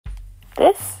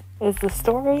This is the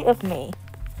story of me.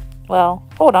 Well,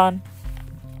 hold on.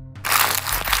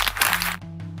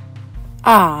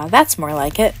 Ah, that's more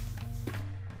like it.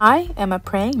 I am a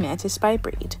praying mantis by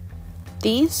breed.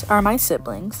 These are my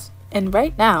siblings, and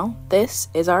right now, this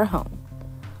is our home,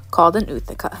 called an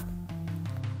Uthaka.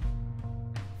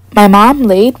 My mom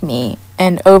laid me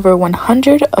and over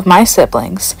 100 of my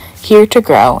siblings here to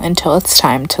grow until it's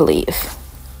time to leave.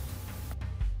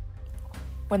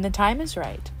 When the time is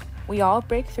right, we all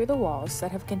break through the walls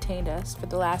that have contained us for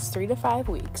the last 3 to 5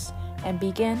 weeks and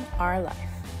begin our life.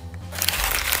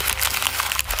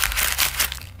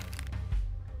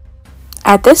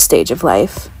 At this stage of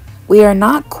life, we are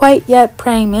not quite yet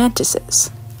praying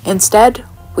mantises. Instead,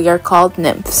 we are called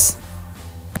nymphs.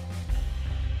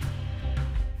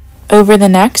 Over the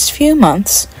next few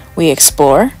months, we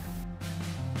explore,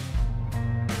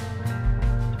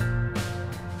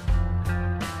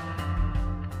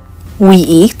 we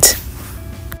eat,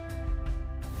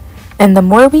 and the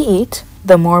more we eat,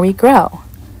 the more we grow,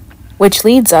 which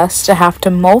leads us to have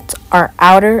to molt our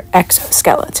outer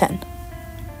exoskeleton.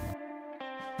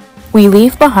 We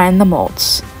leave behind the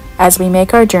molts as we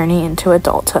make our journey into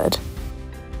adulthood.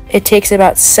 It takes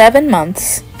about 7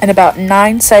 months and about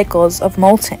 9 cycles of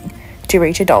molting to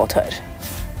reach adulthood.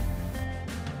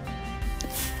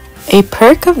 A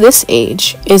perk of this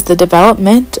age is the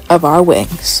development of our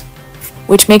wings,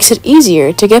 which makes it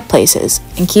easier to get places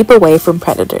and keep away from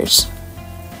predators.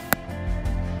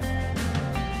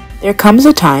 There comes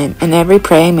a time in every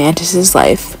praying mantis's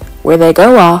life where they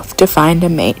go off to find a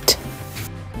mate.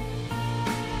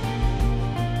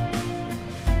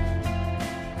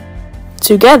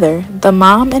 Together, the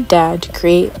mom and dad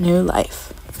create new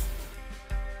life.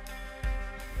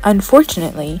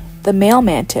 Unfortunately, the male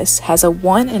mantis has a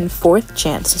 1 in 4th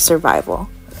chance of survival.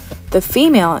 The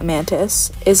female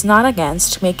mantis is not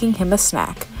against making him a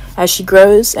snack as she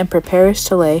grows and prepares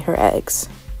to lay her eggs.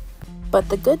 But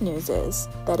the good news is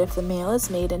that if the male is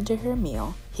made into her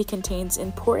meal, he contains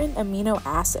important amino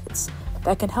acids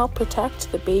that can help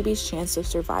protect the baby's chance of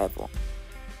survival.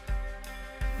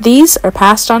 These are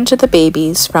passed on to the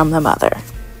babies from the mother.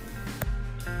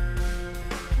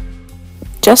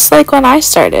 Just like when I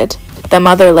started, the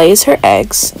mother lays her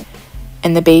eggs,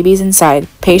 and the babies inside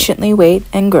patiently wait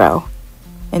and grow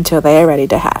until they are ready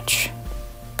to hatch.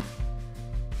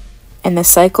 And the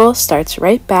cycle starts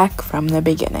right back from the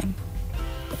beginning.